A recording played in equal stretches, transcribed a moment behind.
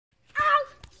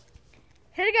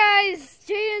Hey guys,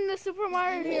 Jaden the Super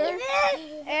Mario here,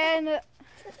 and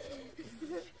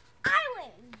I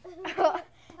win.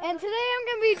 and today I'm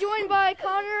gonna be joined by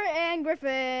Kahner and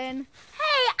Griffin.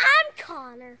 Hey, I'm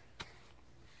Connor.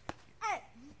 Hey,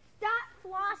 stop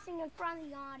flossing in front of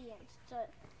the audience.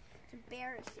 It's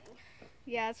embarrassing.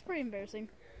 Yeah, it's pretty embarrassing.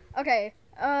 Okay.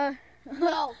 No,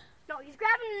 he's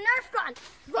grabbing a Nerf gun.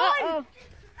 Run!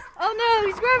 Oh no,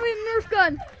 he's grabbing a Nerf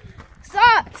gun.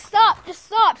 Stop! Just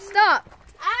stop!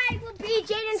 I will be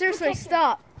Jaden's Seriously, protector.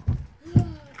 stop.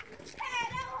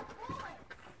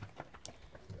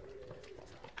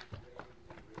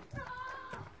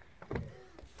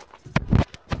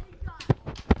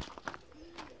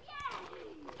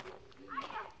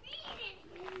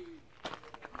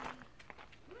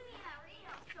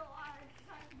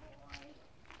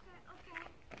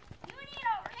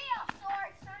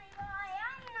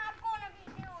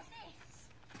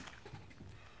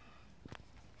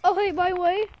 Oh, hey, by the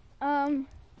way,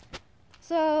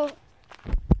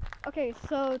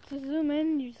 so to zoom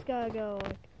in, you just gotta go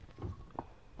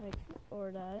like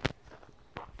or that.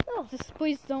 Oh, just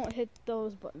please don't hit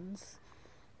those buttons.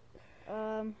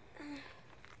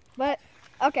 But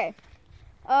okay.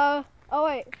 Oh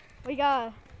wait, we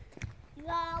got.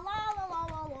 La la la la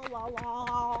la la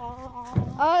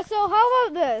la. So how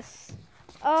about this?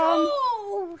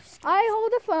 Oh, I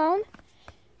hold the phone,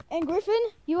 and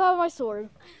Griffin, you have my sword.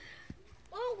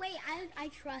 Oh wait, I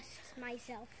trust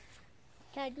myself.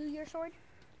 Can I do your sword?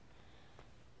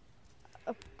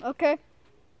 Okay.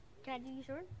 Can I do your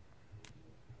sword?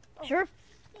 Oh. Sure.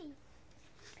 Hey.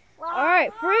 All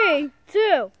right, 3,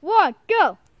 2, 1,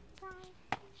 go.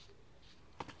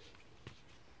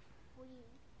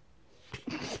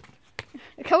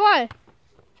 Come on.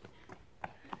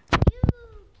 You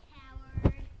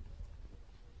coward.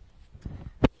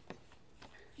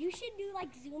 You should do like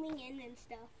zooming in and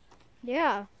stuff.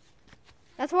 Yeah.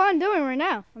 That's what I'm doing right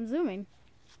now. I'm zooming.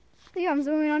 See, I'm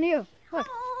zooming on you. Look.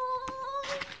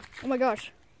 Oh my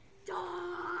gosh.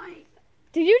 Die.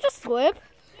 Did you just slip?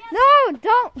 Yes. No,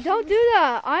 don't do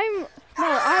that. I'm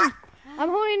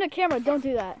holding the camera. Don't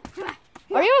do that.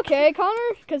 Are you okay,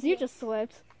 Connor? Because you just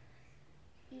slipped.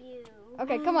 You.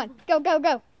 Okay, come on. Go.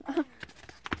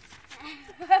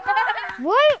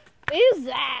 What is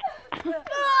that?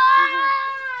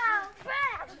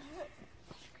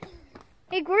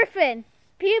 Hey, Griffin.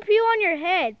 Pew pew on your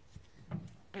head.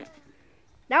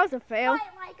 That was a fail.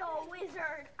 Fight like a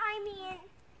wizard. I mean,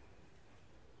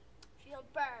 feel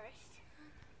burst.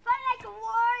 Fight like a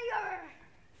warrior.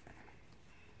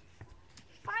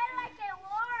 Fight like a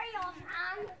warrior,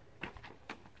 man.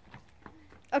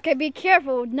 Okay, be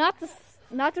careful not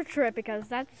to trip because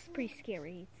that's pretty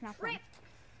scary. It's not fun.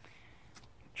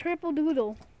 Triple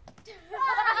doodle.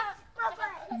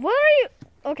 What are you?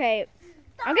 Okay,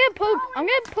 I'm gonna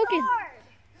poke it.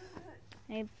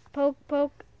 Hey,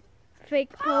 poke,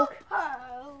 fake poke.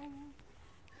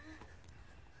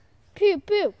 Pew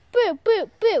pew pew pew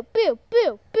pew pew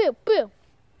pew pew pew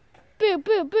pew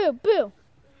pew pew pew.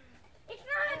 It's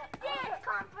not a dance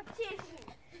competition.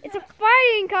 It's a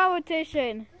fighting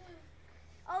competition.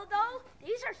 Although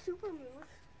these are super moves.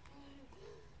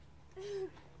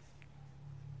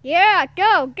 Yeah,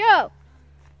 go.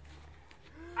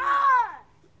 Ah!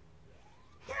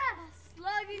 Yeah,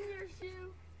 slug in your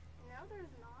shoe. No,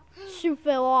 there's not. Shoe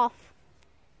fell off.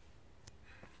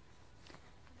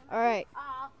 All right.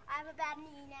 Oh, I have a bad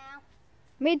knee now.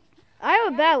 I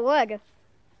have a bad leg.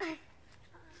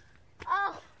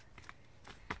 Oh.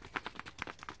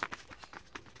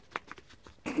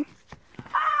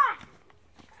 Ah!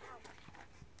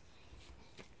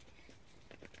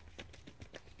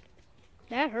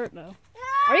 That hurt though.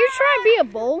 Are you trying to be a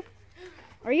bull?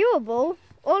 Are you a bull?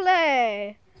 Ole!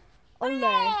 Ole! Ule!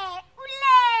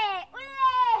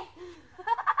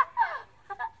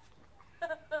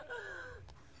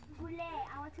 Ule,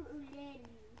 I want to ule.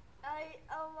 I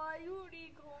am a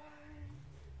unicorn.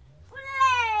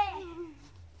 Ule!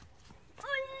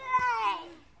 Ule!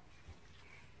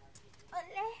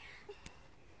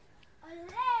 Ule!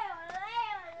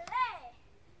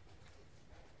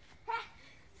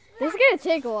 This is gonna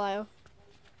take a while.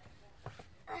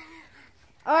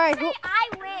 All right. I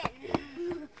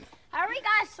win. I already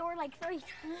got a sword like 3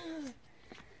 times.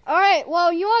 All right.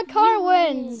 Well, you want Connor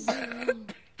wins.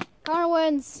 Connor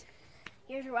wins.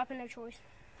 Here's your weapon of choice.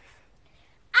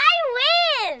 I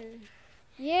win!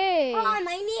 Yay. Oh,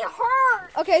 my knee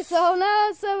hurts. Okay, so now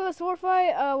instead of a sword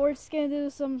fight, we're just gonna do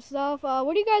some stuff.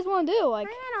 What do you guys want to do? Like,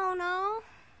 I don't know.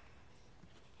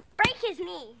 Break his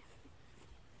knee.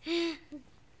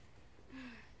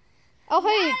 oh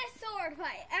hey. Not a sword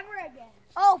fight ever again.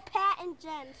 Oh, Pat and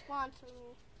Jen sponsor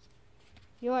me.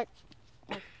 You like?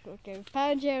 Okay,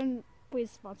 Pat and Jan,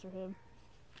 please sponsor him.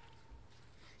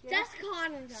 Just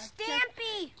Connor.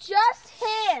 Stampy. Just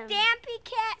him. Stampy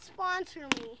Cat sponsor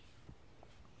me.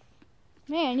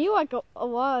 Man, you like a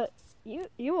lot. You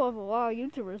love a lot of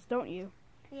YouTubers, don't you?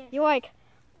 Yeah. You like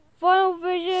Funnel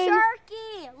Vision.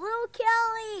 Sharky, Little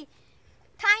Kelly,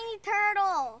 Tiny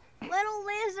Turtle, Little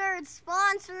Lizard,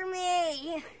 sponsor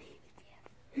me.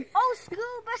 Oh,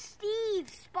 Scuba Steve,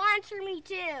 sponsor me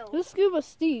too. Who's Scuba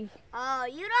Steve? Oh,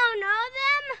 you don't know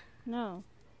them? No.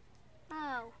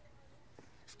 Oh.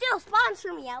 Still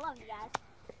sponsor me. I love you guys.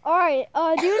 All right.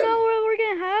 Do you know what we're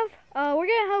gonna have? We're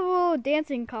gonna have a little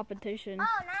dancing competition.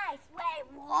 Oh, nice. Wait,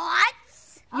 what?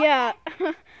 Yeah.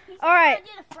 He's All right. gonna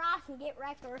do the frost and get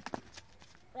record.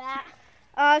 That.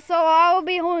 So I will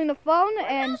be holding the phone We're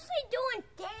and. mostly doing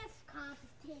dance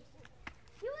competition.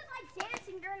 He was like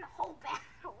dancing during the whole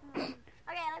battle.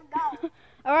 Okay, let's go.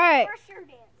 All right. First your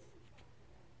dance.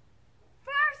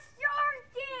 First your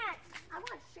dance. I want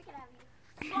to shake it out of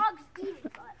you. Frogs eat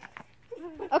it,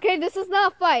 but. Okay, this is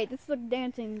not a fight. This is a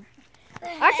dancing.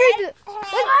 Actually,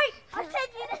 I'll take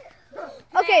it.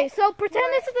 okay. So pretend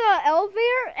this is an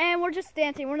elevator, and we're just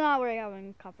dancing. We're not really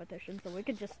having competition, so we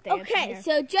could just dance. in Okay, here.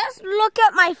 so just look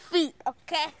at my feet,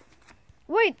 okay?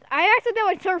 Wait, I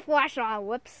accidentally turned flash on.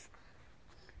 Whoops.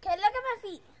 Okay, look at my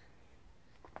feet.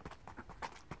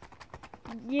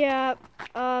 Yeah.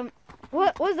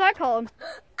 What's that called?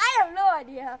 I have no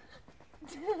idea.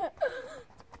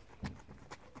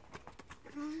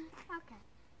 Okay.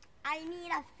 I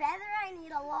need a feather, I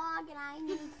need a log, and I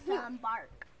need some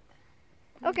bark.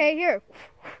 Okay, here.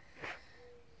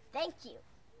 Thank you.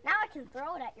 Now I can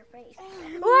throw it at your face.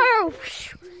 Whoa!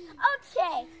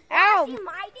 Okay. Ow. Want to see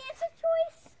my dance of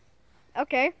choice?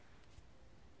 Okay.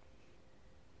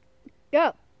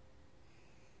 Go.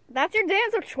 That's your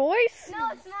dance of choice?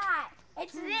 No, it's not.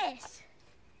 It's this.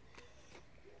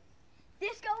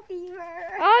 Disco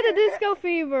Fever. Oh, the Disco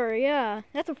Fever. Yeah,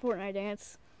 that's a Fortnite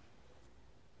dance.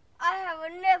 I have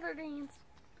another dance.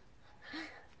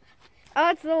 Oh,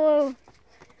 it's a little.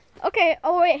 Okay.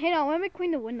 Oh wait, hang on. Let me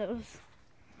clean the windows.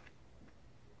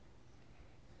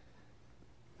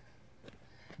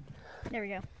 There we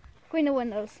go. Clean the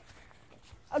windows.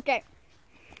 Okay.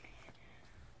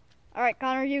 All right,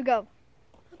 Connor, you go.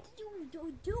 What did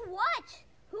you do what?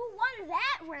 Who won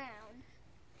that round?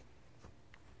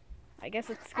 I guess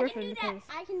it's I can Griffin. do that.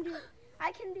 because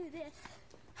I can do this.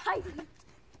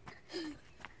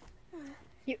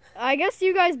 I guess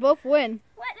you guys both win.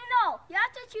 What? No, you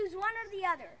have to choose one or the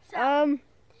other. So,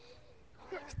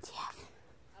 Jeff.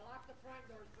 I locked the front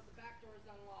doors, but the back door is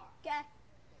unlocked. Okay.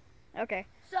 okay.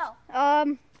 So,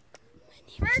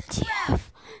 First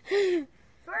Jeff.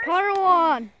 first, Connor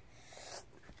won.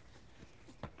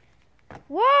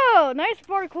 Whoa, nice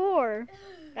parkour.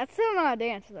 That's still not a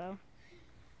dance though.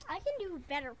 I can do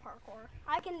better parkour.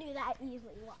 I can do that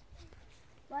easily.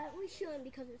 But we shouldn't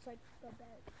because it's like the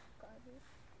bad garbage.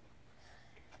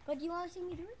 But do you want to see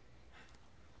me do it?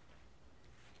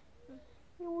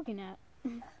 What are you looking at? I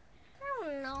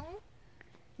don't know.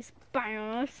 You spying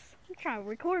on us. I'm trying to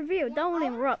record a video. Don't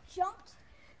interrupt.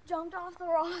 Jumped off the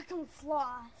rock and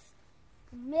flossed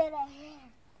mid-air.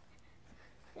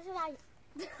 This is how you...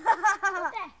 What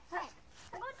the heck?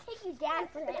 I'm going to take you down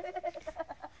for this.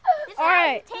 This is All how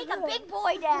right. you take a big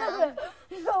boy down.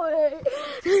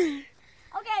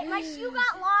 Okay, my shoe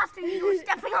got lost and you were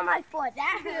stepping on my foot.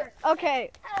 That hurt.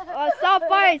 Okay. Stop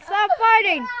fighting. Stop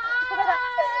fighting.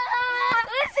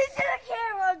 Listen to the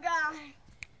camera guy.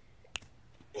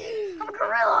 I'm a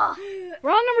gorilla.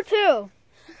 Round number 2.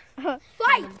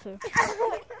 Fight. Number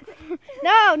 2.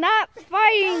 No, not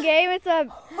fighting game. It's a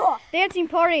dancing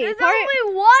party. There's Party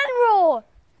only one rule.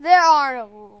 There are no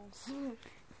rules. in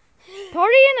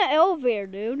the elevator,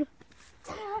 dude.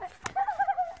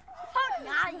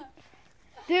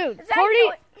 Dude,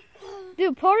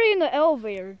 party in the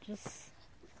elevator. Just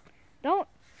don't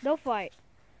fight.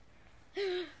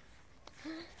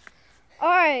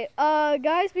 Alright,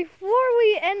 guys, before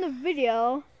we end the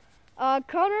video,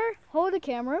 Connor, hold the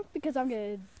camera because I'm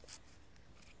gonna.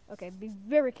 Okay, be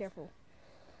very careful.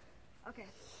 Okay.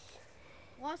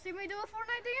 Want to see me do a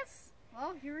Fortnite dance?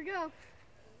 Well, here we go.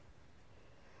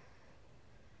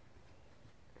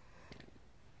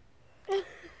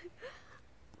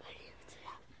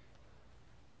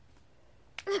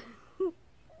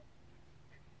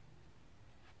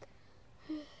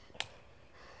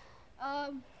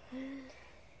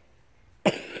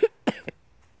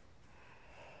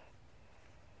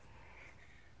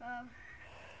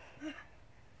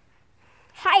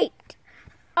 Hyped.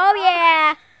 Oh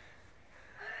yeah.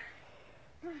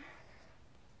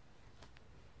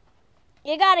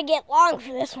 You gotta get long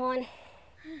for this one.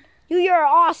 You're an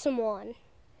awesome one.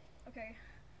 Okay.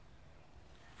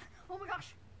 Oh my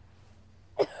gosh.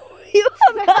 You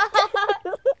about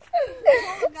to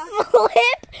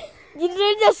flip? You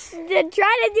did this. Are you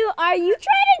trying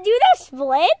to do the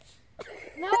splits?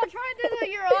 No, I'm trying to do the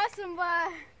you're awesome,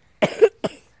 but.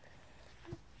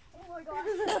 Oh my gosh.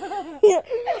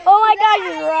 Oh my gosh,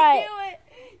 you're right.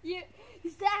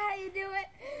 Is that how you do it?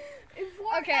 In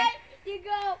Fortnite, Okay. you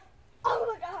go,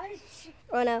 oh my gosh.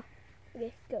 Oh no.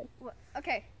 Okay, good.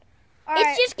 Okay. All right.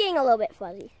 It's just getting a little bit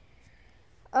fuzzy.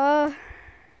 Well,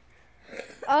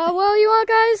 you know,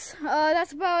 guys,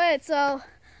 that's about it. So,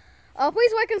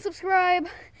 please like and subscribe.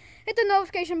 Hit the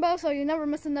notification bell so you never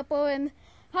miss an upload. And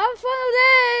have a fun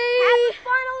day. Have a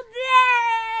fun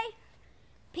day.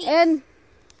 Peace. And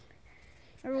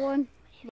everyone.